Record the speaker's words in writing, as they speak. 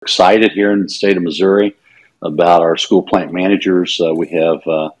excited here in the state of Missouri about our school plant managers. We have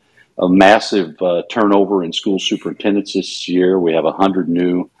a massive turnover in school superintendents this year. We have 100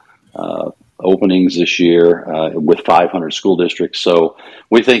 new openings this year with 500 school districts. So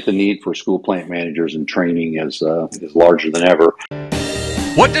we think the need for school plant managers and training is larger than ever.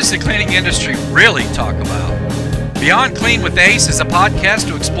 What does the cleaning industry really talk about? Beyond Clean with Ace is a podcast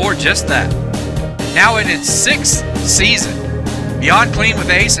to explore just that. Now in its 6th season, Beyond Clean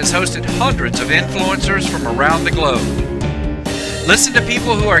with Ace has hosted hundreds of influencers from around the globe. Listen to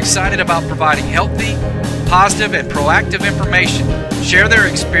people who are excited about providing healthy, positive, and proactive information, share their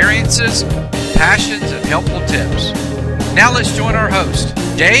experiences, passions, and helpful tips. Now let's join our host,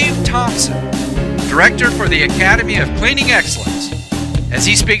 Dave Thompson, Director for the Academy of Cleaning Excellence, as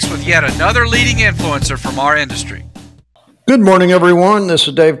he speaks with yet another leading influencer from our industry. Good morning, everyone. This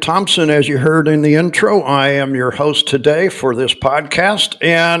is Dave Thompson. As you heard in the intro, I am your host today for this podcast.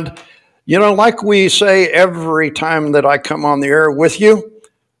 And, like we say every time that I come on the air with you,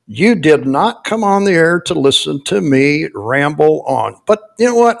 you did not come on the air to listen to me ramble on. But you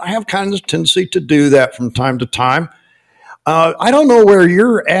know what? I have kind of a tendency to do that from time to time. I don't know where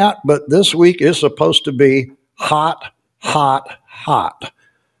you're at, but this week is supposed to be hot, hot, hot.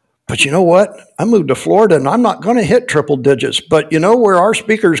 But you know what? I moved to Florida and I'm not going to hit triple digits. But you know where our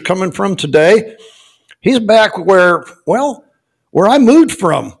speaker is coming from today? He's back where I moved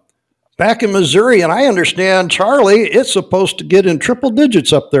from, back in Missouri. And I understand, Charlie, it's supposed to get in triple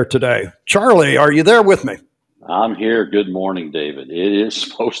digits up there today. Charlie, are you there with me? I'm here. Good morning, David. It is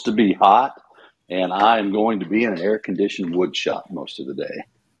supposed to be hot, and I am going to be in an air-conditioned wood shop most of the day.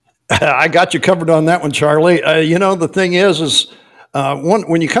 I got you covered on that one, Charlie. The thing is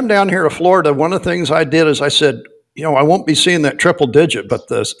when you come down here to Florida, one of the things I did is I said, I won't be seeing that triple digit, but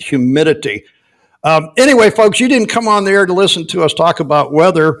the humidity. Anyway, folks, you didn't come on there to listen to us talk about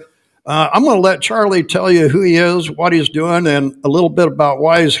weather. I'm going to let Charlie tell you who he is, what he's doing, and a little bit about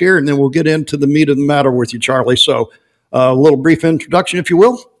why he's here, and then we'll get into the meat of the matter with you, Charlie. So a little brief introduction, if you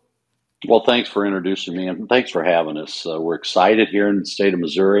will. Well, thanks for introducing me, and thanks for having us. We're excited here in the state of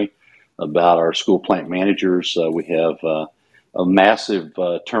Missouri about our school plant managers. We have a massive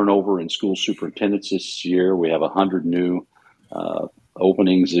turnover in school superintendents this year. We have 100 new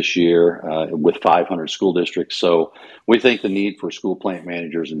openings this year with 500 school districts. So we think the need for school plant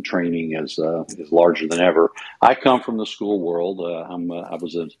managers and training is larger than ever. I come from the school world. I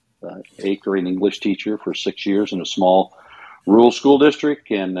was an eighth grade English teacher for 6 years in a small rural school district,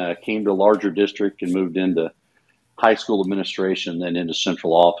 and came to a larger district and moved into high school administration, then into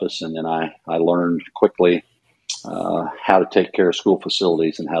central office. And then I learned quickly how to take care of school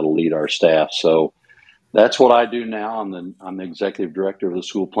facilities and how to lead our staff. So that's what I do now. I'm the executive director of the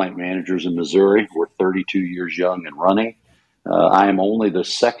school plant managers in Missouri. We're 32 years young and running. I am only the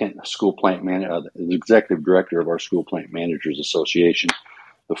second school plant the executive director of our school plant managers association.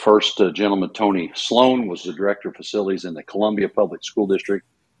 The first gentleman, Tony Sloan, was the director of facilities in the Columbia Public School District,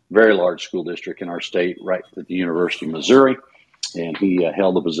 very large school district in our state, right at the University of Missouri. And he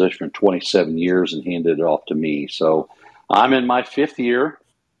held the position for 27 years and handed it off to me. So I'm in my 5th year,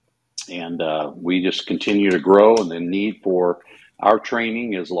 and we just continue to grow, and the need for our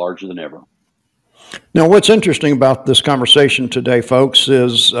training is larger than ever. Now, what's interesting about this conversation today, folks,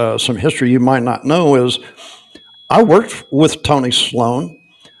 is some history you might not know is I worked with Tony Sloan,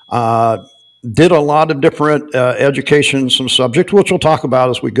 did a lot of different education, some subjects, which we'll talk about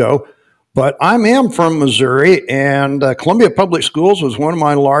as we go. But I am from Missouri, and Columbia Public Schools was one of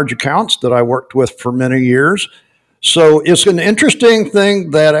my large accounts that I worked with for many years. So it's an interesting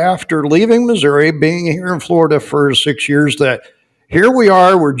thing that after leaving Missouri, being here in Florida for 6 years, that here we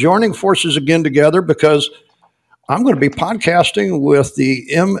are, we're joining forces again together because I'm going to be podcasting with the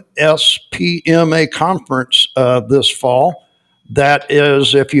MSPMA conference this fall. That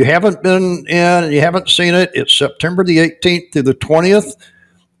is, if you haven't been in and you haven't seen it, it's September the 18th through the 20th.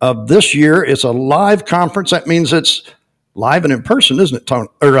 Of this year. It's a live conference. That means it's live and in person, isn't it, Tony?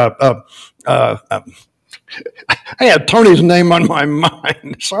 I had Tony's name on my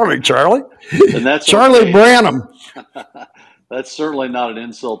mind. Sorry, Charlie. And that's Charlie okay. Branham. That's certainly not an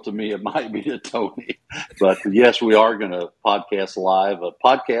insult to me. It might be to Tony. But yes, we are going to podcast live.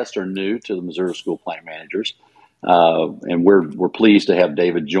 Podcasts are new to the Missouri School Plant Managers. And we're pleased to have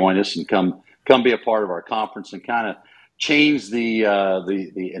David join us and come be a part of our conference and kind of change the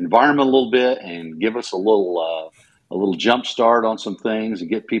environment a little bit and give us a little jump start on some things and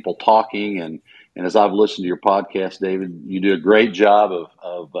get people talking. And as I've listened to your podcast, David, you do a great job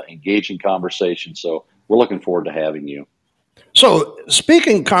of engaging conversation. So we're looking forward to having you. So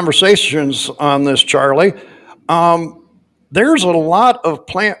speaking conversations on this, Charlie, there's a lot of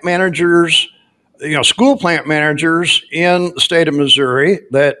plant managers, school plant managers in the state of Missouri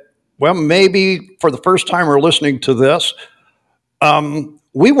that, well, maybe for the first time are listening to this.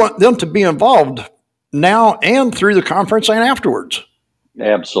 We want them to be involved now and through the conference and afterwards.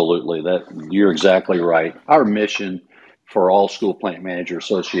 Absolutely. You're exactly right. Our mission for all school plant manager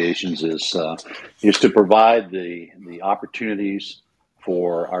associations is to provide the opportunities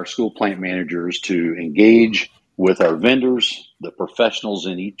for our school plant managers to engage with our vendors, the professionals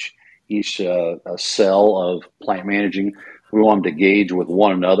in each cell of plant managing. We want them to engage with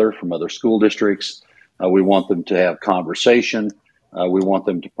one another from other school districts. We want them to have conversation. We want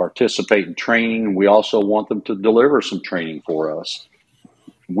them to participate in training. We also want them to deliver some training for us.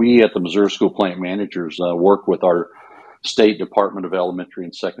 We at the Missouri School Plant Managers work with our State Department of Elementary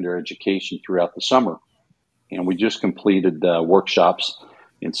and Secondary Education throughout the summer. And we just completed workshops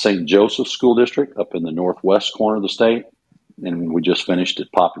in St. Joseph School District up in the northwest corner of the state. And we just finished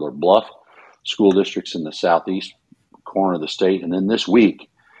at Poplar Bluff School Districts in the southeast corner of the state. And then this week,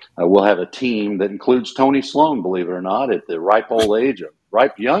 we'll have a team that includes Tony Sloan, believe it or not, at the ripe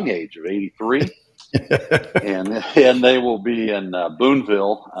young age of 83. and they will be in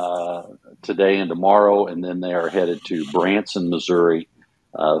Boonville today and tomorrow, and then they are headed to Branson, Missouri,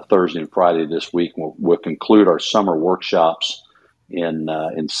 Thursday and Friday this week. We'll conclude our summer workshops in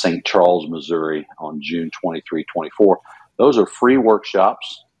St. Charles, Missouri, on June 23, 24. Those are free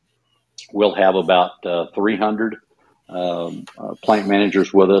workshops. We'll have about 300 plant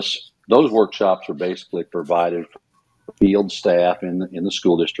managers with us. Those workshops are basically provided for field staff in the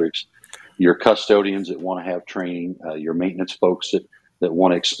school districts, your custodians that want to have training, your maintenance folks that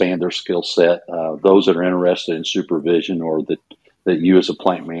want to expand their skill set, those that are interested in supervision or that you as a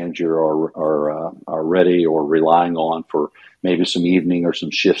plant manager are ready or relying on for maybe some evening or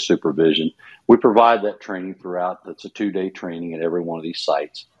some shift supervision. We provide that training throughout. That's a 2-day training at every one of these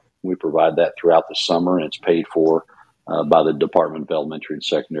sites. We provide that throughout the summer, and it's paid for by the Department of Elementary and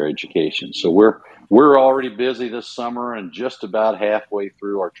Secondary Education. So we're already busy this summer and just about halfway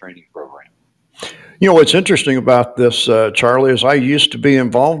through our training program. What's interesting about this, Charlie, is I used to be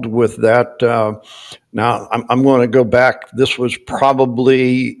involved with that. Now, I'm going to go back. This was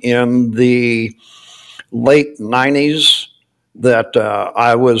probably in the late 90s that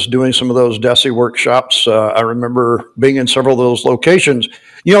I was doing some of those DESE workshops. I remember being in several of those locations.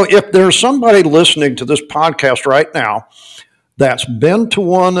 If there's somebody listening to this podcast right now that's been to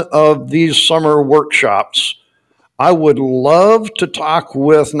one of these summer workshops, I would love to talk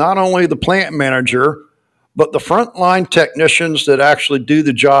with not only the plant manager, but the frontline technicians that actually do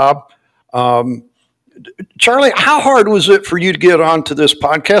the job. Charlie, how hard was it for you to get onto this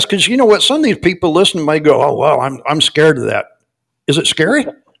podcast? Because you know what, some of these people listening may go, "Oh, well, I'm scared of that." Is it scary?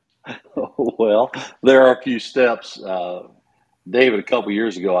 Well, there are a few steps. David, a couple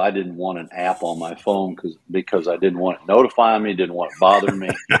years ago, I didn't want an app on my phone because I didn't want it notifying me, didn't want it bothering me.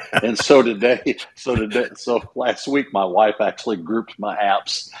 And so last week, my wife actually grouped my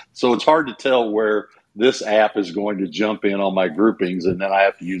apps. So it's hard to tell where this app is going to jump in on my groupings, and then I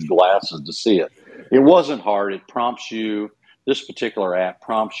have to use glasses to see it. It wasn't hard. It prompts you. This particular app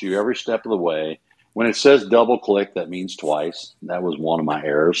prompts you every step of the way. When it says double click, that means twice. That was one of my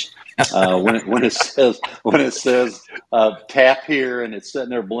errors. When it says tap here and it's sitting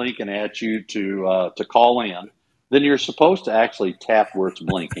there blinking at you to call in, then you're supposed to actually tap where it's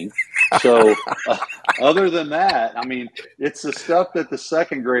blinking. So other than that, I mean, it's the stuff that the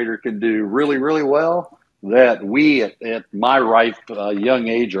second grader can do really, really well that we at my ripe young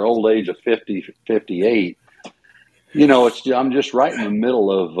age or old age of 50, 58, I'm just right in the middle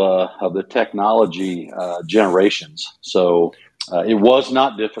of the technology generations. So it was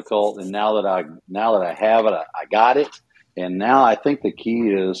not difficult, and now that I have it, I got it. And now I think the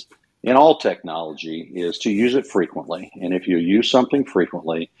key is in all technology is to use it frequently. And if you use something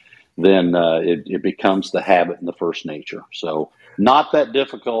frequently, then it becomes the habit and the first nature. So not that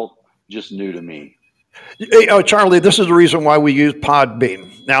difficult, just new to me. Charlie, this is the reason why we use Podbean.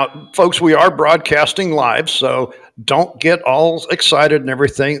 Now, folks, we are broadcasting live, so don't get all excited and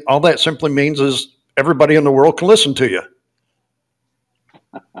everything. All that simply means is everybody in the world can listen to you.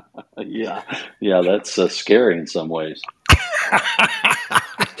 Yeah, that's scary in some ways.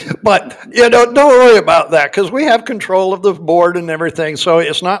 But, don't worry about that because we have control of the board and everything. So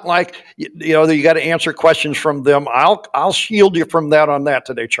it's not like, that you got to answer questions from them. I'll shield you from that on that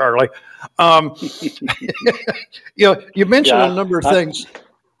today, Charlie. You mentioned a number of things.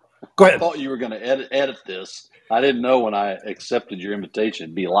 Go ahead. I thought you were going to edit this. I didn't know when I accepted your invitation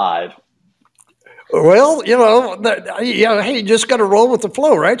to be live. Well, hey, you just got to roll with the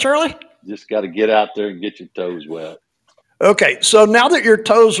flow, right, Charlie? Just got to get out there and get your toes wet. Okay, so now that your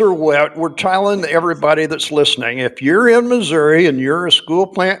toes are wet, we're telling everybody that's listening, if you're in Missouri and you're a school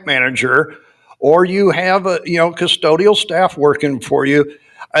plant manager, or you have a custodial staff working for you,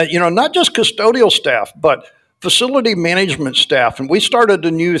 not just custodial staff, but facility management staff. And we started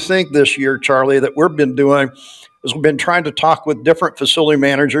a new thing this year, Charlie, that we've been doing is we've been trying to talk with different facility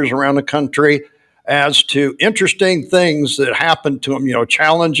managers around the country as to interesting things that happen to them,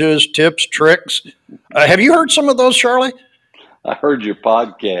 challenges, tips, tricks. Have you heard some of those, Charlie? I heard your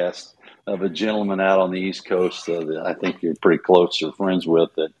podcast of a gentleman out on the East Coast that I think you're pretty close or friends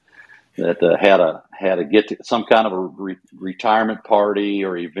with that had a get to some kind of a retirement party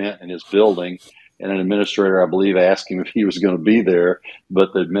or event in his building, and an administrator, I believe, asked him if he was going to be there,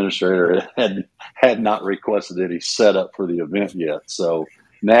 but the administrator had not requested any setup for the event yet. So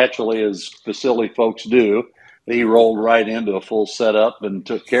naturally, as facility folks do, he rolled right into a full setup and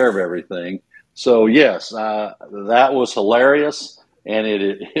took care of everything. So yes, that was hilarious, and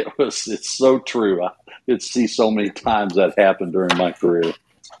it's so true. I did see so many times that happened during my career.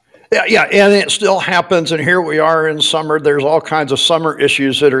 Yeah, and it still happens. And here we are in summer. There's all kinds of summer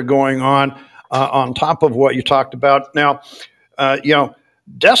issues that are going on top of what you talked about. Now,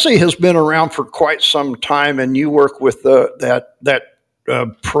 DESE has been around for quite some time, and you work with that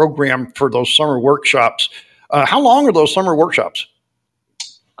program for those summer workshops. How long are those summer workshops?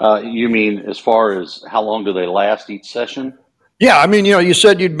 You mean as far as how long do they last each session? Yeah, I mean, you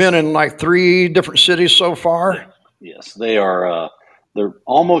said you'd been in like 3 different cities so far. Yes, they are. They're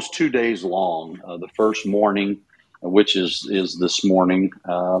almost 2 days long. The first morning, which is this morning,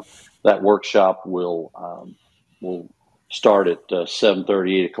 that workshop will start at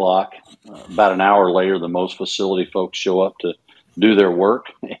 7:30, 8 o'clock. About an hour later, the most facility folks show up to do their work,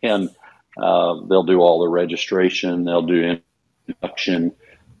 and they'll do all the registration. They'll do introduction.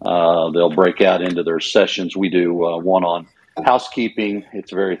 They'll break out into their sessions. We do one on housekeeping.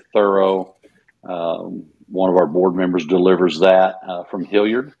 It's very thorough. One of our board members delivers that from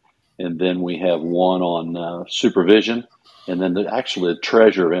Hilliard. And then we have one on supervision. And then the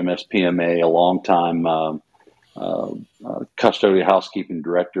treasurer of MSPMA, a longtime custodial housekeeping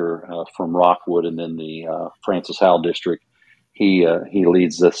director from Rockwood, and then the Francis Howell district, he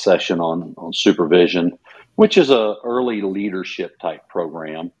leads this session on supervision, which is a early leadership type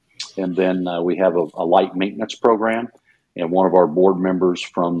program. And then we have a light maintenance program. And one of our board members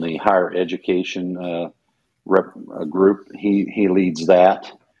from the higher education group, he leads that.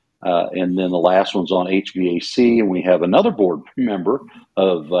 And then the last one's on HVAC, and we have another board member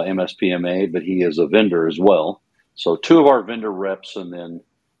of MSPMA, but he is a vendor as well. So 2 of our vendor reps and then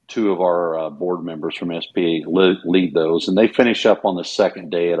 2 of our board members from SPA lead those, and they finish up on the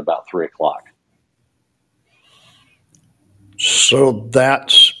second day at about 3 o'clock. So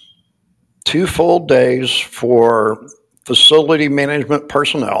that's 2 full days for facility management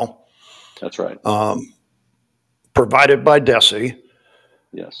personnel. That's right. Provided by DESE.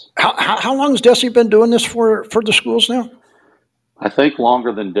 Yes. How long has DESE been doing this for the schools now? I think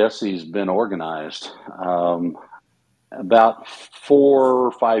longer than DESE's been organized. About 4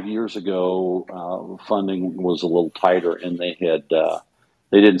 or 5 years ago, funding was a little tighter, and they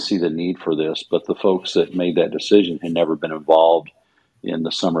didn't see the need for this. But the folks that made that decision had never been involved in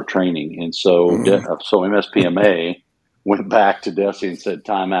the summer training, and so MSPMA went back to DESE and said,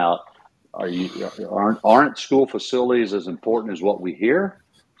 "Time out. Aren't school facilities as important as what we hear?"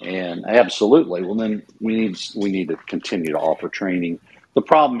 And absolutely. Well, then we need to continue to offer training. The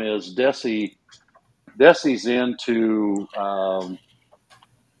problem is DESE's into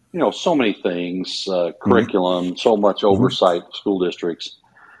so many things, curriculum, so much oversight of school districts.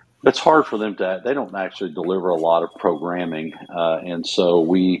 It's hard for them they don't actually deliver a lot of programming. And so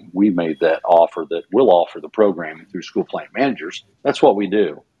we made that offer that we'll offer the programming through school plant managers. That's what we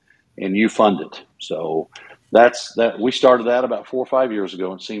do. And you fund it. So that's that. We started that about 4 or 5 years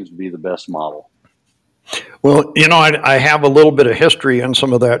ago, and it seems to be the best model. Well, I have a little bit of history in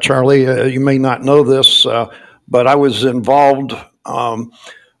some of that, Charlie. You may not know this, but I was involved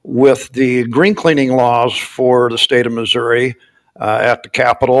with the green cleaning laws for the state of Missouri at the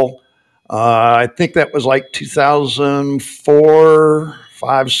Capitol. I think that was like 2004,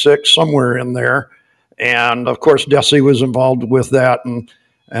 5, 6, somewhere in there. And of course, DESE was involved with that and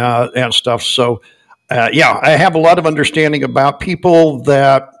stuff. So, I have a lot of understanding about people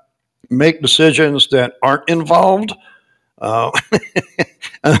that make decisions that aren't involved,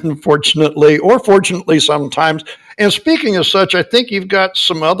 unfortunately, or fortunately sometimes. And speaking of such, I think you've got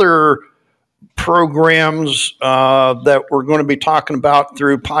some other programs that we're going to be talking about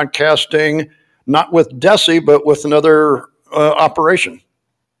through podcasting, not with DESE, but with another operation.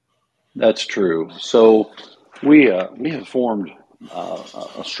 That's true. So We have formed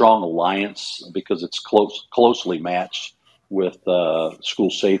a strong alliance because it's closely matched with school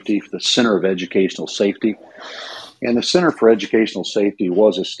safety, the Center of Educational Safety. And the Center for Educational Safety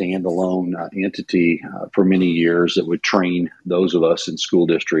was a standalone entity for many years that would train those of us in school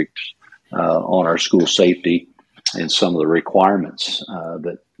districts on our school safety and some of the requirements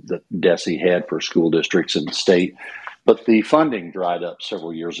that DESE had for school districts in the state. But the funding dried up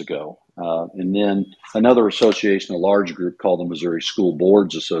several years ago. And then another association, a large group called the Missouri School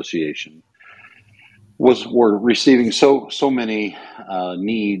Boards Association, were receiving so many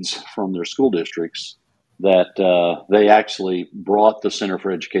needs from their school districts that they actually brought the Center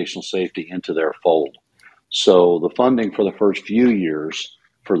for Educational Safety into their fold. So the funding for the first few years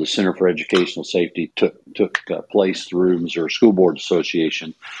for the Center for Educational Safety took place through Missouri School Boards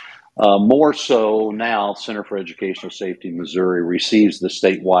Association. More so now, Center for Educational Safety Missouri receives the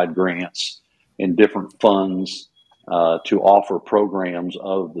statewide grants and different funds to offer programs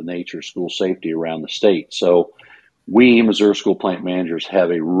of the nature of school safety around the state. So we, Missouri School Plant Managers,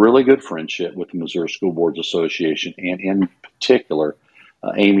 have a really good friendship with the Missouri School Boards Association, and in particular,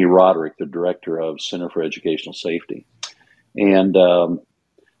 Amy Roderick, the director of Center for Educational Safety. And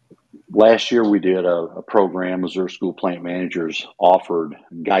last year we did a program. Missouri School Plant Managers offered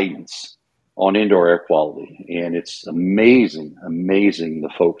guidance on indoor air quality, and it's amazing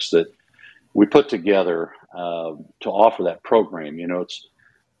the folks that we put together to offer that program. You know,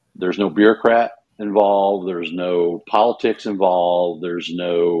 there's no bureaucrat involved, there's no politics involved, there's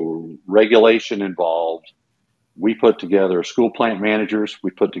no regulation involved. We put together school plant managers,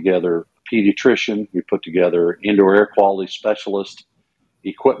 we put together a pediatrician, we put together indoor air quality specialist,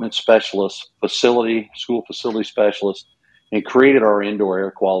 equipment specialist, school facility specialist, and created our indoor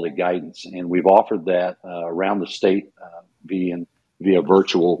air quality guidance. And we've offered that around the state via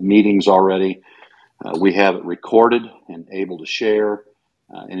virtual meetings already. We have it recorded and able to share.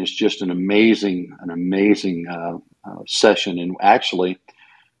 And it's just an amazing session. And actually,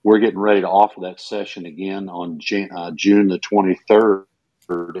 we're getting ready to offer that session again on June the 23rd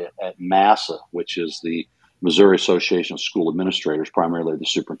at MASA, which is the Missouri Association of School Administrators, primarily the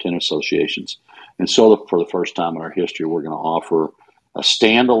superintendent associations. And so for the first time in our history, we're going to offer a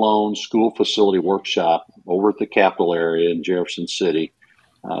standalone school facility workshop over at the Capitol area in Jefferson City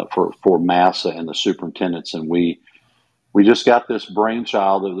for MASA and the superintendents. And we just got this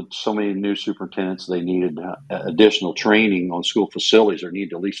brainchild of so many new superintendents. They needed additional training on school facilities, or need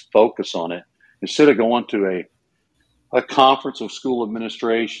to at least focus on it, instead of going to a conference of school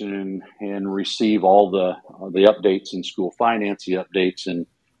administration and receive all the updates in school finance, the updates and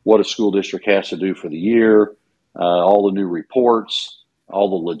what a school district has to do for the year, all the new reports, all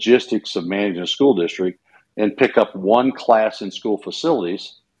the logistics of managing a school district, and pick up one class in school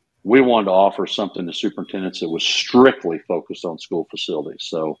facilities. We wanted to offer something to superintendents that was strictly focused on school facilities.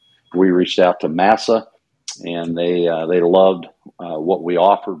 So we reached out to MASA, and they loved what we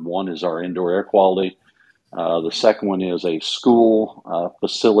offered. One is our indoor air quality. The second one is a school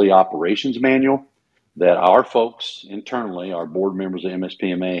facility operations manual that our folks internally, our board members of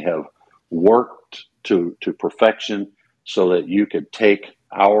MSPMA, have worked to perfection so that you could take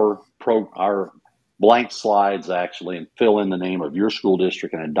our blank slides actually and fill in the name of your school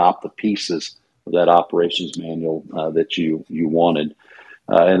district and adopt the pieces of that operations manual that you wanted.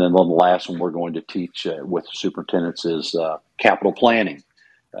 And then the last one we're going to teach with superintendents is capital planning.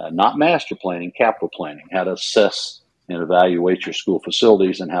 Not master planning, capital planning, how to assess and evaluate your school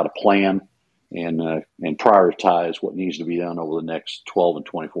facilities and how to plan and prioritize what needs to be done over the next 12 and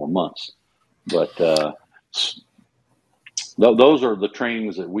 24 months. But those are the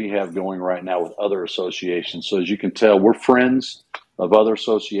trainings that we have going right now with other associations. So as you can tell, we're friends of other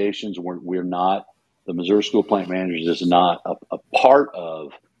associations. We're not, the Missouri School Plant Managers is not a part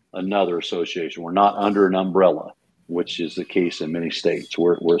of another association. We're not under an umbrella, which is the case in many states.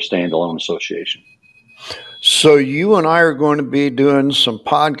 We're a standalone association. So you and I are going to be doing some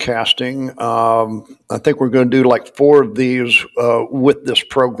podcasting. I think we're going to do like 4 of these with this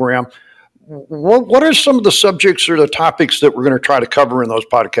program. What are some of the subjects or the topics that we're going to try to cover in those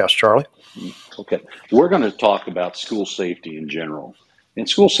podcasts, Charlie? Okay. We're going to talk about school safety in general. And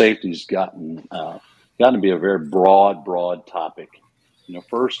school safety has gotten to be a very broad topic. You know,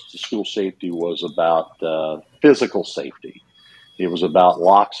 first, school safety was about physical safety. It was about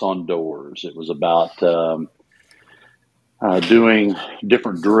locks on doors. It was about doing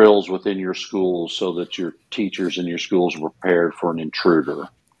different drills within your schools so that your teachers in your schools were prepared for an intruder.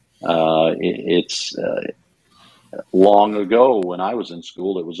 It's long ago when I was in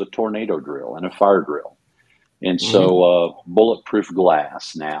school, it was a tornado drill and a fire drill. And so bulletproof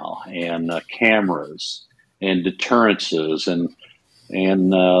glass now and cameras and deterrences and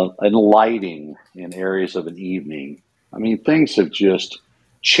lighting in areas of an evening. I mean, things have just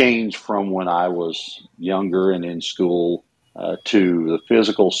changed from when I was younger and in school to the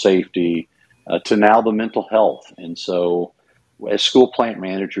physical safety to now the mental health. And so, as school plant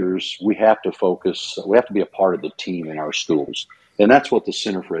managers, we have to focus. We have to be a part of the team in our schools, and that's what the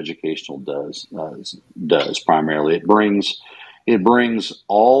Center for Educational does primarily. It brings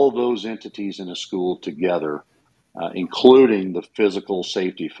all those entities in a school together, including the physical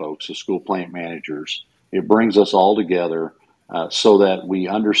safety folks, the school plant managers. It brings us all together so that we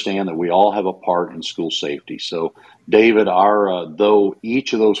understand that we all have a part in school safety. So, David, though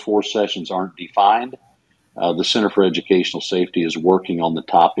each of those 4 sessions aren't defined, the Center for Educational Safety is working on the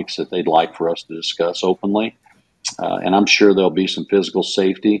topics that they'd like for us to discuss openly. And I'm sure there'll be some physical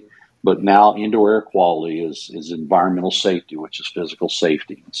safety, but now indoor air quality is environmental safety, which is physical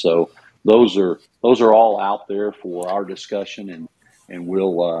safety. So those are all out there for our discussion, and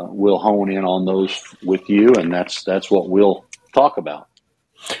we'll hone in on those with you, and that's what we'll talk about.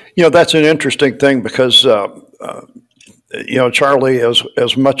 That's an interesting thing because Charlie,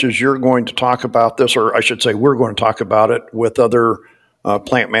 as much as you're going to talk about this, or I should say, we're going to talk about it with other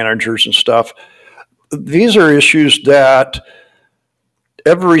plant managers and stuff. These are issues that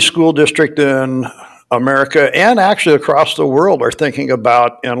every school district in America and actually across the world are thinking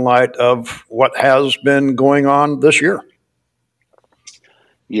about in light of what has been going on this year.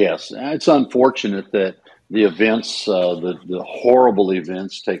 Yes, it's unfortunate that the events, the horrible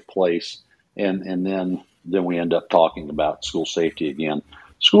events, take place, and then we end up talking about school safety again.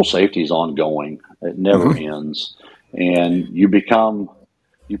 School safety is ongoing; it never ends, and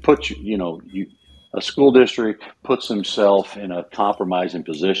a school district puts himself in a compromising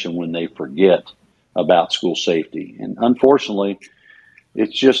position when they forget about school safety, and unfortunately,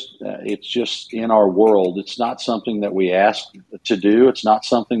 it's just in our world. It's not something that we ask to do. It's not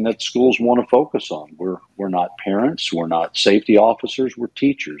something that schools want to focus on. We're not parents. We're not safety officers. We're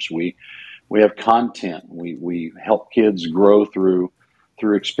teachers. We have content. We help kids grow through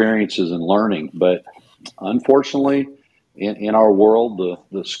experiences and learning. But unfortunately, in our world,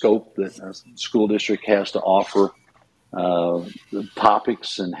 the scope that a school district has to offer, the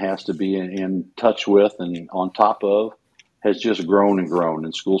topics and has to be in touch with and on top of, has just grown and grown,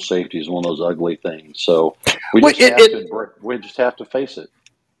 and school safety is one of those ugly things. So we just have to face it.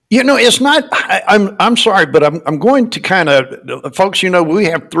 It's not. I'm sorry, but I'm going to kind of, folks. We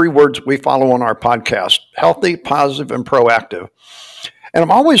have 3 words we follow on our podcast: healthy, positive, and proactive. And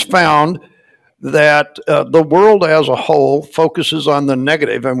I've always found that the world as a whole focuses on the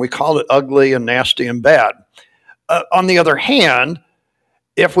negative, and we call it ugly and nasty and bad. On the other hand,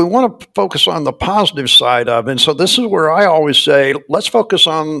 if we want to focus on the positive side of it, and so this is where I always say, let's focus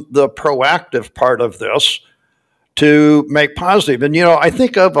on the proactive part of this to make positive. And, I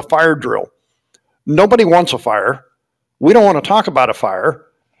think of a fire drill. Nobody wants a fire. We don't want to talk about a fire.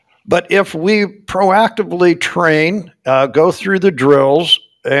 But if we proactively train, go through the drills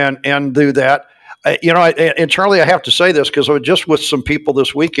and do that, and Charlie, I have to say this because I was just with some people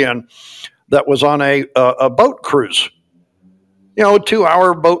this weekend that was on a boat cruise.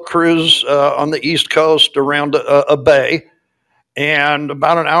 2-hour boat cruise on the East Coast around a bay. And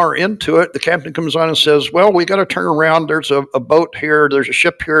about an hour into it, the captain comes on and says, well, we got to turn around. There's a boat here. There's a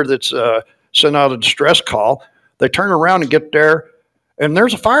ship here that's sent out a distress call. They turn around and get there, and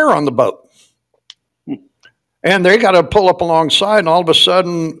there's a fire on the boat. And they got to pull up alongside, and all of a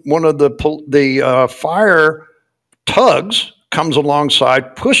sudden, one of the fire tugs comes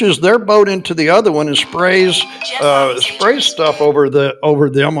alongside, pushes their boat into the other one, and sprays stuff over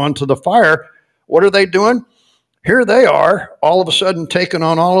them onto the fire. What are they doing? Here they are, all of a sudden taking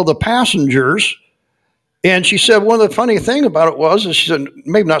on all of the passengers. And she said one of the funny thing about it is she said,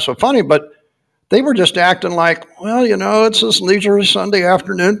 maybe not so funny, but they were just acting like, well, it's this leisurely Sunday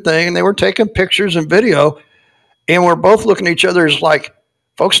afternoon thing. And they were taking pictures and video. And we're both looking at each other as like,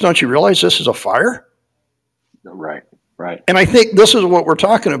 folks, don't you realize this is a fire? Right. And I think this is what we're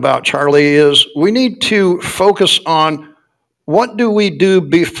talking about, Charlie, is we need to focus on what do we do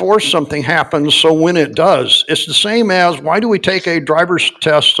before something happens so when it does. It's the same as why do we take a driver's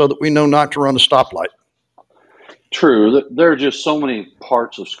test so that we know not to run a stoplight? True. There are just so many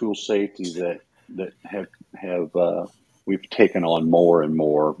parts of school safety that have we've taken on more and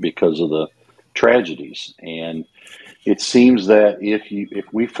more because of the tragedies. And it seems that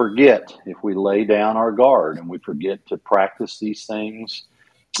if we lay down our guard and we forget to practice these things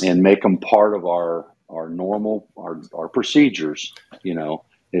and make them part of our normal our procedures,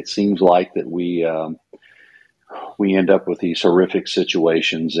 it seems like that we end up with these horrific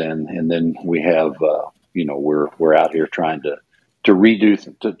situations, and then we have we're out here trying to redo,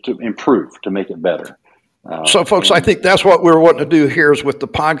 to improve, to make it better. So, folks, I think that's what we're wanting to do here is with the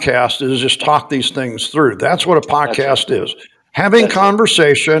podcast is just talk these things through. That's what a podcast is. Having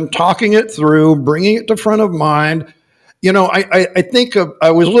conversation, talking it through, bringing it to front of mind. I think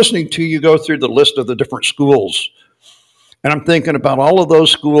I was listening to you go through the list of the different schools, and I'm thinking about all of those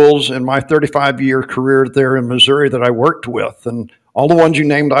schools in my 35-year career there in Missouri that I worked with, and all the ones you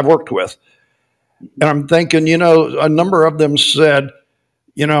named I've worked with. And I'm thinking, a number of them said,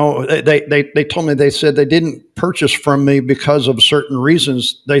 they told me, they said they didn't purchase from me because of certain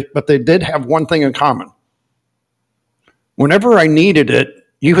reasons, but they did have one thing in common. Whenever I needed it,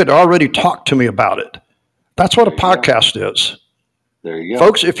 you had already talked to me about it. That's what a podcast is. There you go.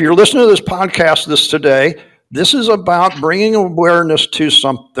 Folks, if you're listening to this podcast today, this is about bringing awareness to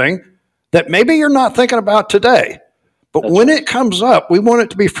something that maybe you're not thinking about today. But when it comes up, we want it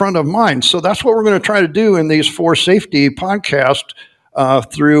to be front of mind. So that's what we're going to try to do in these 4 safety podcasts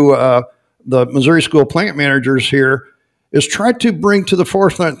through the Missouri School Plant Managers here, is try to bring to the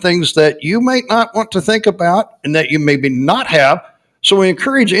forefront things that you may not want to think about and that you maybe not have. So we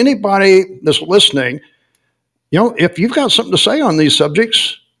encourage anybody that's listening, if you've got something to say on these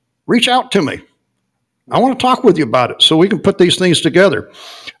subjects, reach out to me. I want to talk with you about it so we can put these things together.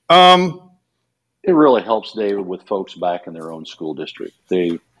 It really helps, David, with folks back in their own school district.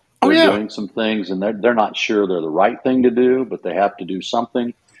 They're doing some things, and they're not sure they're the right thing to do, but they have to do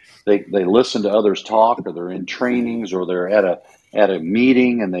something. They listen to others talk, or they're in trainings, or they're at a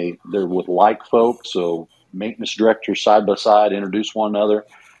meeting, and they're with like folks. So maintenance directors side by side introduce one another.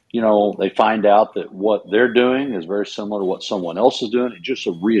 They find out that what they're doing is very similar to what someone else is doing. It just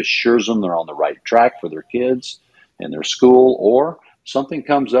reassures them they're on the right track for their kids and their school, or something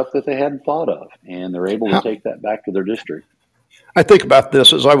comes up that they hadn't thought of, and they're able to take that back to their district. I think about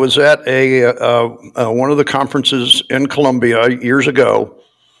this as I was at one of the conferences in Columbia years ago,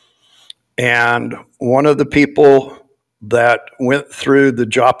 and one of the people that went through the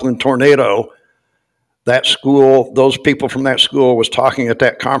Joplin tornado, that school, those people from that school was talking at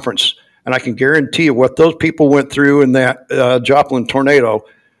that conference, and I can guarantee you what those people went through in that Joplin tornado,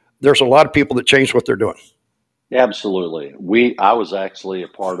 there's a lot of people that changed what they're doing. Absolutely. I was actually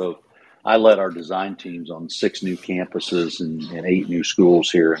I led our design teams on 6 new campuses and 8 new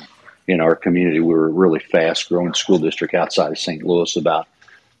schools here in our community. We were a really fast growing school district outside of St. Louis, about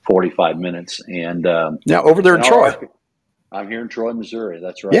 45 minutes. And over there in Troy. I'm here in Troy, Missouri.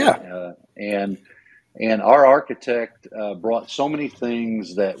 That's right. Yeah. And our architect brought so many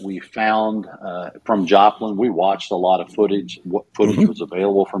things that we found from Joplin. We watched a lot of footage, what footage was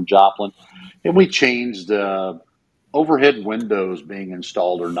available from Joplin. And we changed overhead windows being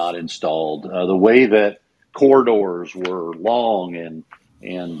installed or not installed, the way that corridors were long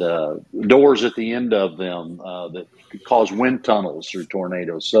and doors at the end of them that could cause wind tunnels through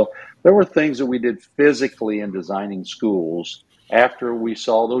tornadoes. So there were things that we did physically in designing schools after we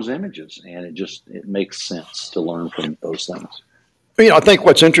saw those images, and it makes sense to learn from those things. I think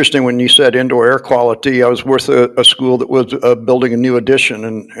what's interesting when you said indoor air quality, I was with a school that was building a new addition,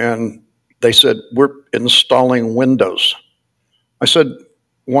 and they said, we're installing windows. I said,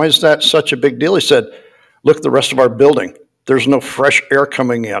 why is that such a big deal? He said, look at the rest of our building. There's no fresh air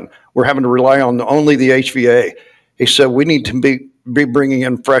coming in. We're having to rely on only the HVA. He said, we need to be bringing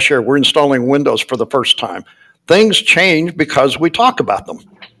in fresh air. We're installing windows for the first time. Things change because we talk about them.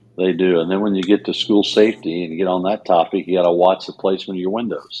 They do. And then when you get to school safety and you get on that topic, you got to watch the placement of your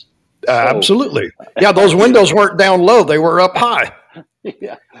windows. Absolutely. Yeah, those windows weren't down low. They were up high.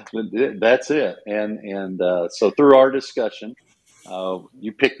 Yeah, that's it. And so through our discussion,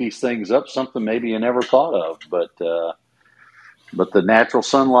 you pick these things up, something maybe you never thought of, but the natural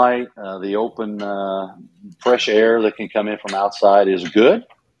sunlight, the open, fresh air that can come in from outside is good.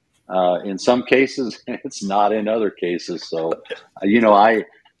 In some cases, it's not in other cases. So,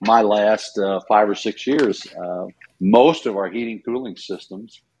 my last 5 or 6 years, most of our heating cooling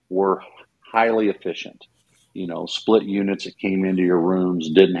systems were highly efficient. Split units that came into your rooms,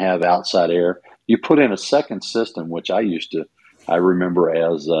 didn't have outside air. You put in a second system, which I remember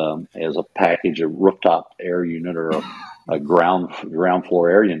as a package, a rooftop air unit or a ground floor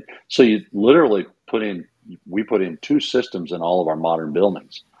air unit. So you literally we put in 2 systems in all of our modern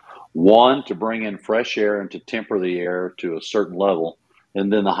buildings. One to bring in fresh air and to temper the air to a certain level,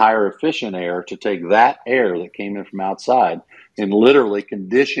 and then the higher efficient air to take that air that came in from outside and literally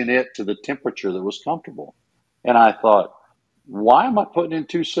condition it to the temperature that was comfortable. And I thought, why am I putting in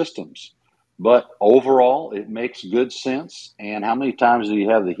 2 systems? But overall, it makes good sense. And how many times do you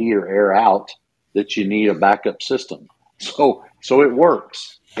have the heat or air out that you need a backup system? So it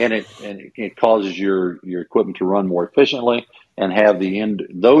works. it causes your equipment to run more efficiently and have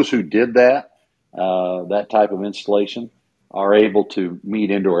those who did that type of installation are able to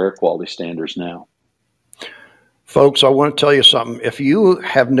meet indoor air quality standards now. Folks, I want to tell you something. If you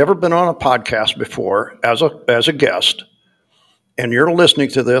have never been on a podcast before as a guest, and you're listening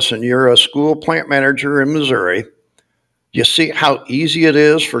to this and you're a school plant manager in Missouri, you see how easy it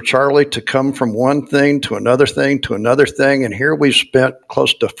is for Charlie to come from one thing to another thing to another thing. And here we've spent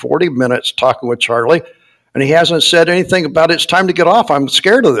close to 40 minutes talking with Charlie, and he hasn't said anything about it's time to get off. I'm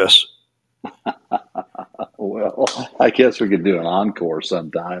scared of this. Well, I guess we could do an encore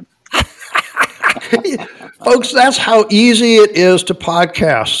sometime. Folks, that's how easy it is to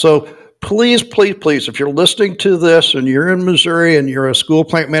podcast. So please, please, please, if you're listening to this and you're in Missouri and you're a school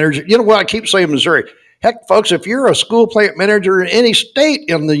plant manager, you know what? I keep saying Missouri. Heck, folks, if you're a school plant manager in any state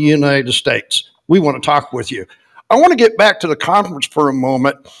in the United States, we want to talk with you. I want to get back to the conference for a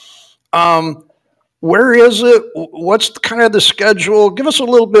moment. Where is it? What's kind of the schedule? Give us a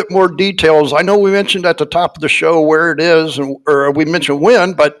little bit more details. I know we mentioned at the top of the show where it is, or we mentioned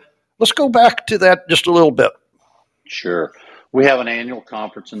when, but let's go back to that just a little bit. Sure. We have an annual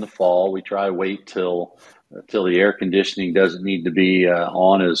conference in the fall. We try to wait till the air conditioning doesn't need to be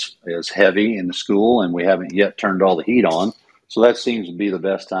on as heavy in the school, and we haven't yet turned all the heat on. So that seems to be the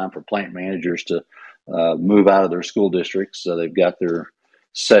best time for plant managers to move out of their school districts. So they've got their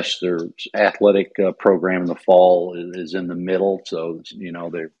athletic program in the fall is in the middle. So,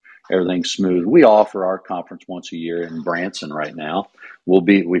 everything's smooth. We offer our conference once a year in Branson right now. We've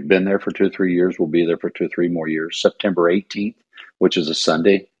been there for 2 or 3 years. We'll be there for 2 or 3 more years. September 18th, which is a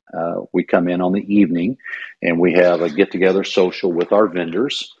Sunday. We come in on the evening and we have a get together social with our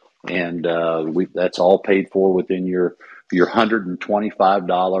vendors. And that's all paid for within your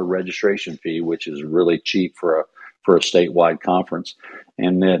 $125 registration fee, which is really cheap for a statewide conference.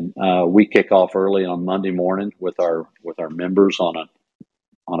 And then we kick off early on Monday morning with our members on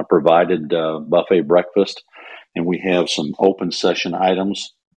a provided buffet breakfast, and we have some open session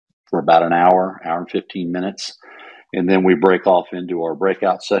items for about an hour and 15 minutes, and then we break off into our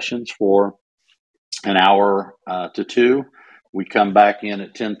breakout sessions for an hour to 2. We come back in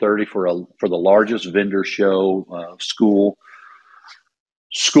at 10:30 for the largest vendor show, school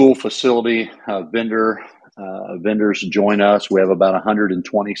facility vendors join us. We have about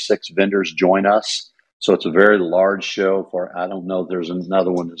 126 vendors join us. So it's a very large show. I don't know if there's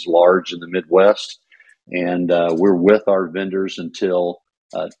another one as large in the Midwest. And we're with our vendors until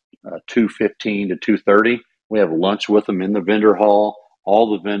 2:15 to 2:30. We have lunch with them in the vendor hall.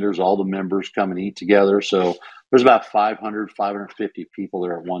 All the vendors, all the members come and eat together. So there's about 550 people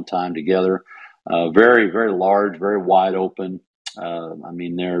there at one time together. Very, very large, very wide open.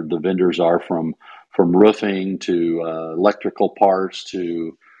 The vendors are from roofing to electrical parts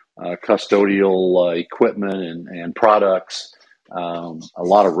to custodial equipment and products. A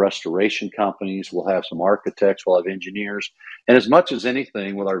lot of restoration companies. We'll have some architects. We'll have engineers. And as much as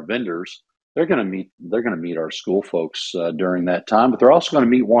anything with our vendors, they're going to meet our school folks during that time, but they're also going to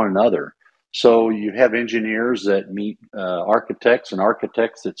meet one another. So you have engineers that meet architects and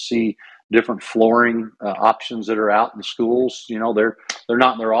architects that see different flooring options that are out in schools. They're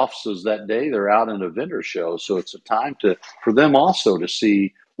not in their offices that day. They're out in a vendor show. So it's a time for them also to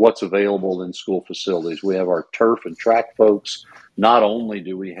see what's available in school facilities. We have our turf and track folks. Not only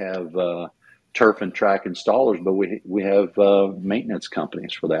do we have turf and track installers, but we have maintenance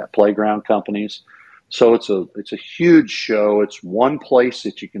companies for that, playground companies. So it's a huge show. It's one place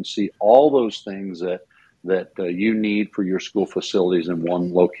that you can see all those things that you need for your school facilities in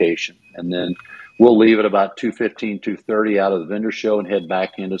one location. And then we'll leave at about 2:15, 2:30 out of the vendor show and head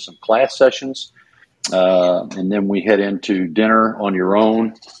back into some class sessions. And then we head into dinner on your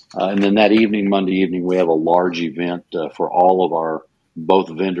own. And then that evening, Monday evening, we have a large event for all of our both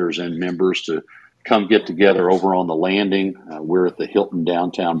vendors and members to come get together over on the landing. We're at the Hilton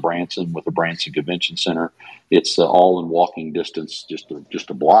downtown Branson with the Branson Convention Center. It's all in walking distance, just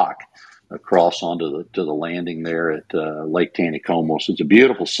a block across onto the landing there at Lake Taneycomo. So it's a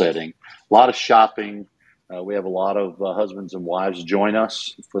beautiful setting, a lot of shopping. We have a lot of husbands and wives join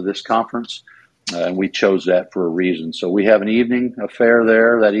us for this conference, and we chose that for a reason. So we have an evening affair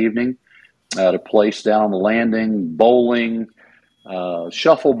there that evening at a place down on the landing, bowling,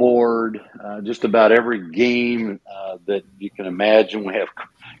 shuffleboard, just about every game that you can imagine. We have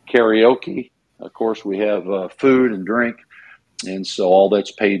karaoke. Of course, we have food and drink. And so all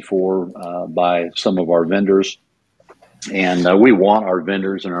that's paid for by some of our vendors. And we want our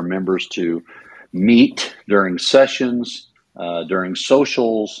vendors and our members to meet during sessions, during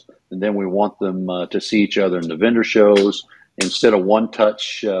socials, and then we want them to see each other in the vendor shows instead of one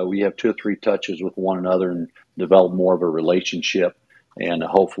touch, we have 2 or 3 touches with one another and develop more of a relationship. And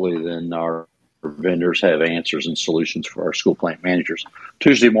hopefully then our vendors have answers and solutions for our school plant managers.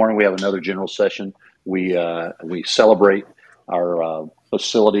 Tuesday morning, we have another general session. We celebrate our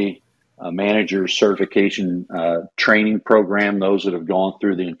facility managers certification training program, those that have gone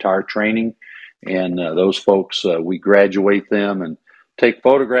through the entire training. And those folks, we graduate them and take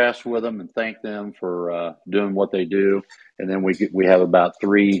photographs with them and thank them for doing what they do. And then we have about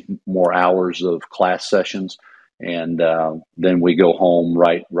 3 more hours of class sessions, and then we go home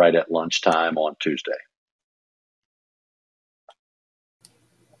right at lunchtime on Tuesday.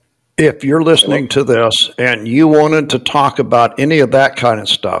 If you're listening to this and you wanted to talk about any of that kind of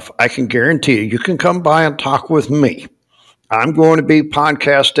stuff, I can guarantee you can come by and talk with me. I'm going to be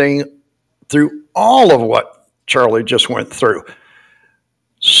podcasting through all of what Charlie just went through.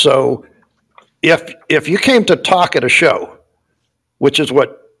 So if you came to talk at a show, which is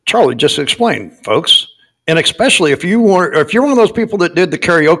what Charlie just explained, folks, and especially if you're one of those people that did the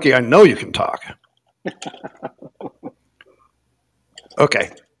karaoke, I know you can talk. Okay.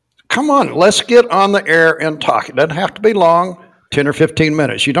 Come on, let's get on the air and talk. It doesn't have to be long, 10 or 15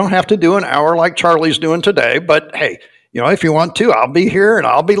 minutes. You don't have to do an hour like Charlie's doing today, but hey, if you want to, I'll be here and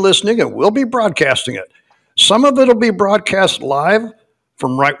I'll be listening and we'll be broadcasting it. Some of it will be broadcast live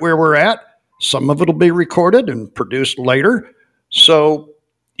from right where we're at. Some of it will be recorded and produced later. So,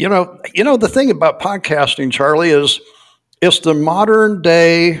 the thing about podcasting, Charlie, is it's the modern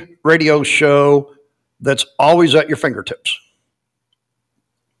day radio show that's always at your fingertips.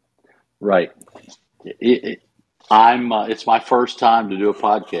 Right. It's my first time to do a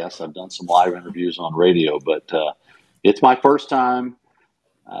podcast. I've done some live interviews on radio, but it's my first time.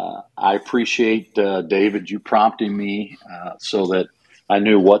 I appreciate, David, you prompting me so that I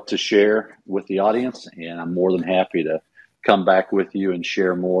knew what to share with the audience, and I'm more than happy to come back with you and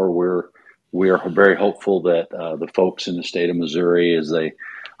share more. We are very hopeful that the folks in the state of Missouri,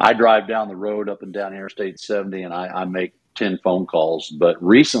 I drive down the road up and down Interstate 70, and I make 10 phone calls, but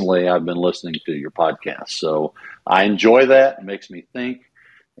recently I've been listening to your podcast. So I enjoy that. It makes me think,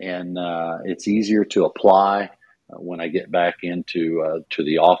 and it's easier to apply when I get back into to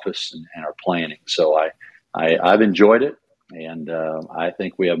the office and our planning. So I've enjoyed it, and I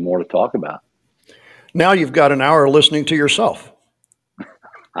think we have more to talk about. Now you've got an hour listening to yourself.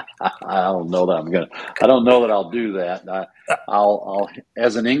 I don't know that I'll do that. I'll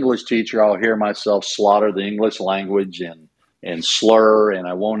as an English teacher, I'll hear myself slaughter the English language and slur, and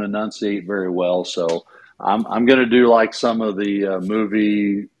I won't enunciate very well. So I'm going to do like some of the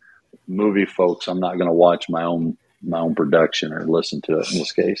movie folks. I'm not going to watch my own production or listen to it in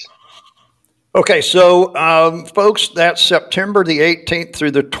this case. Okay, so folks, that's September the 18th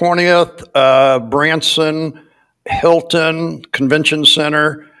through the 20th, Branson Hilton Convention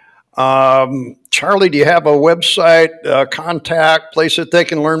Center. Charlie, do you have a website, contact, place that they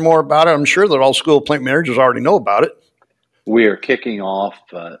can learn more about it? I'm sure that all school plant managers already know about it. We are kicking off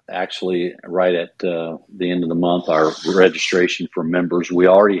actually right at the end of the month, our registration for members. We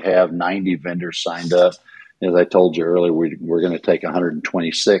already have 90 vendors signed up. As I told you earlier, we're going to take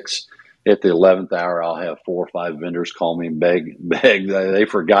 126. At the 11th hour, I'll have 4 or 5 vendors call me and beg. They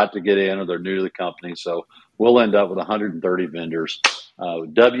forgot to get in or they're new to the company. So we'll end up with 130 vendors.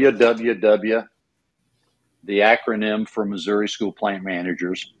 www, the acronym for Missouri School Plant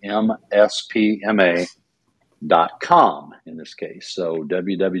Managers, MSPMA.com in this case. So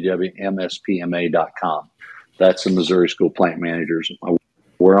www.mspma.com. That's the Missouri School Plant Managers.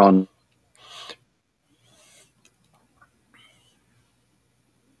 We're on.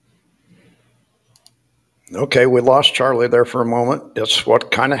 Okay, we lost Charlie there for a moment. That's what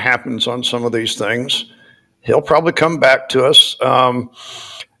kind of happens on some of these things. He'll probably come back to us.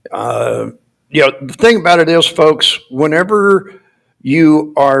 The thing about it is, folks, whenever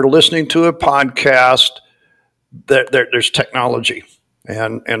you are listening to a podcast, there's technology.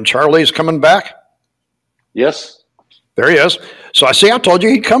 And Charlie's coming back? Yes. There he is. So I told you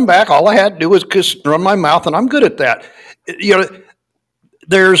he'd come back. All I had to do was just run my mouth, and I'm good at that.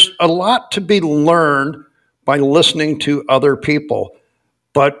 There's a lot to be learned by listening to other people,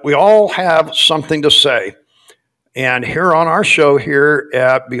 but we all have something to say. And here on our show here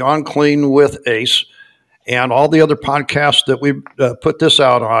at Beyond Clean with Ace and all the other podcasts that we put this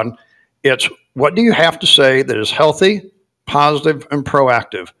out on, it's what do you have to say that is healthy, positive, and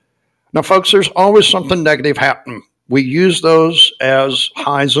proactive? Now, folks, there's always something negative happening. We use those as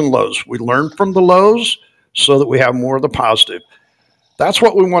highs and lows. We learn from the lows so that we have more of the positive. That's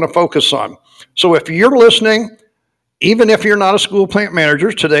what we want to focus on. So if you're listening, even if you're not a school plant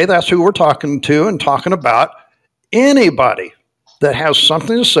manager, today that's who we're talking to and talking about. anybody that has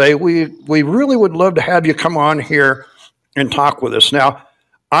something to say, we really would love to have you come on here and talk with us. Now,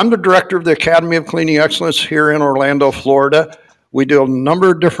 I'm the director of the Academy of Cleaning Excellence here in Orlando, Florida. We do a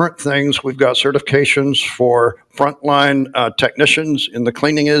number of different things. We've got certifications for frontline technicians in the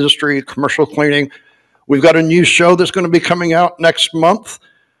cleaning industry, commercial cleaning. We've got a new show that's going to be coming out next month.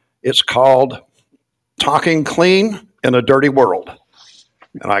 It's called Talking Clean in a Dirty World.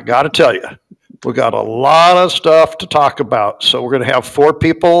 And I got to tell you, we got a lot of stuff to talk about. So we're going to have 4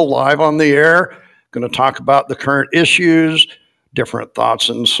 people live on the air, going to talk about the current issues, different thoughts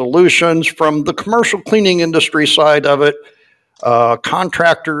and solutions from the commercial cleaning industry side of it,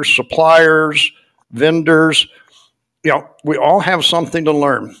 contractors, suppliers, vendors. We all have something to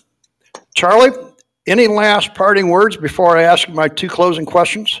learn. Charlie, any last parting words before I ask my 2 closing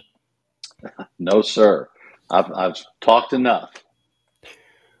questions? No, sir. I've talked enough.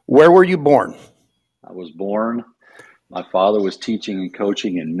 Where were you born? I was born, my father was teaching and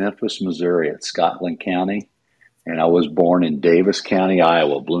coaching in Memphis, Missouri at Scotland County, and I was born in Davis County,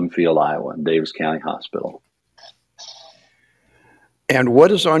 Iowa, Bloomfield, Iowa, in Davis County Hospital. And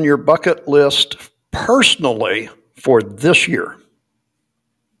what is on your bucket list personally for this year?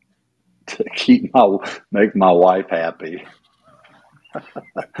 To make my wife happy.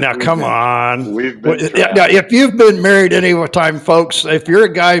 Now, come on. We've been now, if you've been married any time, folks, if you're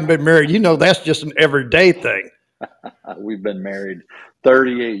a guy who's been married, that's just an everyday thing. We've been married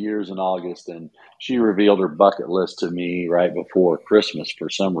 38 years in August, and she revealed her bucket list to me right before Christmas for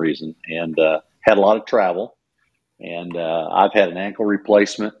some reason, and had a lot of travel. And I've had an ankle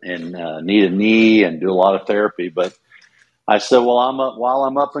replacement and need a knee and do a lot of therapy. But I said, well, while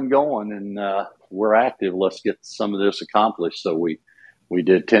I'm up and going and we're active, let's get some of this accomplished. So we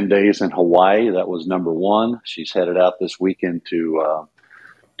did 10 days in Hawaii. That was number 1. She's headed out this weekend to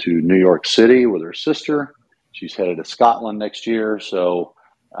New York City with her sister. She's headed to Scotland next year. So,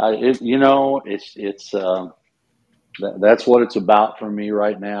 that's what it's about for me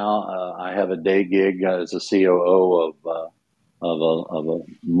right now. I have a day gig as a COO of a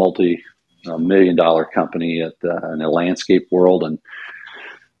multi-million-dollar company in the landscape world, and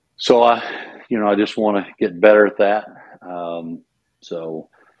so I just want to get better at that. So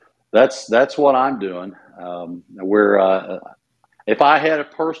that's what I'm doing. If I had a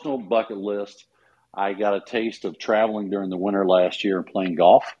personal bucket list, I got a taste of traveling during the winter last year and playing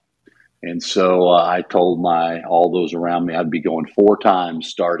golf. And so I told all those around me I'd be going 4 times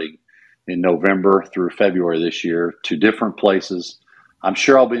starting in November through February this year to different places. I'm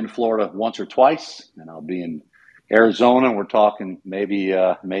sure I'll be in Florida once or twice, and I'll be in Arizona. And we're talking maybe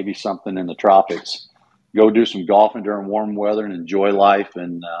something in the tropics. Go do some golfing during warm weather and enjoy life,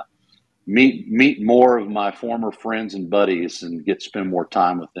 and meet more of my former friends and buddies and spend more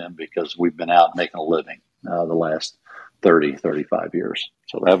time with them because we've been out making a living the last 35 years.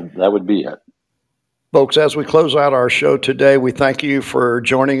 So that would be it. Folks, as we close out our show today, we thank you for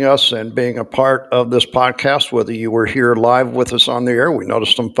joining us and being a part of this podcast, whether you were here live with us on the air. We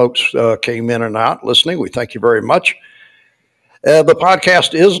noticed some folks came in and out listening. We thank you very much. The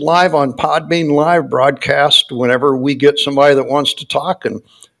podcast is live on Podbean Live broadcast whenever we get somebody that wants to talk, and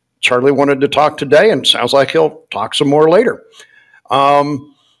Charlie wanted to talk today, and sounds like he'll talk some more later.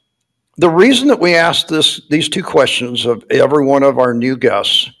 The reason that we asked these 2 questions of every one of our new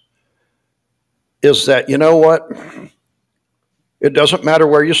guests is that, you know what? It doesn't matter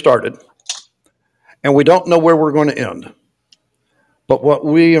where you started, and we don't know where we're going to end. But what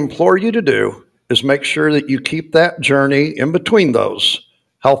we implore you to do is make sure that you keep that journey in between those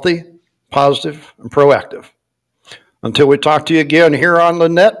healthy, positive, and proactive. Until we talk to you again here on the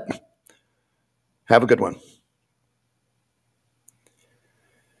net, have a good one.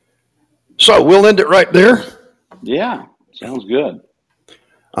 So we'll end it right there. Yeah, sounds good.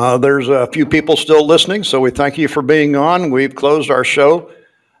 There's a few people still listening, so we thank you for being on. We've closed our show.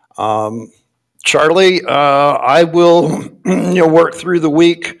 Charlie, I will work through the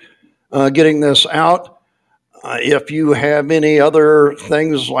week getting this out. If you have any other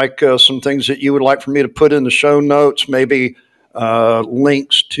things, like some things that you would like for me to put in the show notes, maybe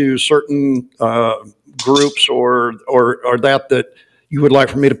links to certain groups or that you would like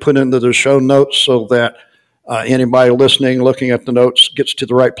for me to put into the show notes so that anybody listening, looking at the notes, gets to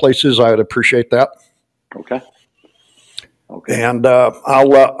the right places, I would appreciate that. Okay. And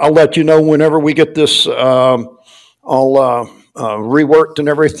I'll let you know whenever we get this all reworked and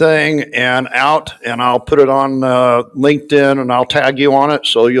everything and out, and I'll put it on LinkedIn, and I'll tag you on it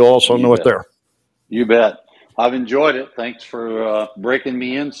so you'll also know it there. You bet. I've enjoyed it. Thanks for breaking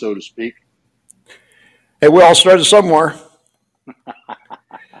me in, so to speak. Hey, we all started somewhere.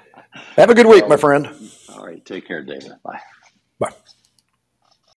 Have a good week, my friend. All right. Take care, David. Bye.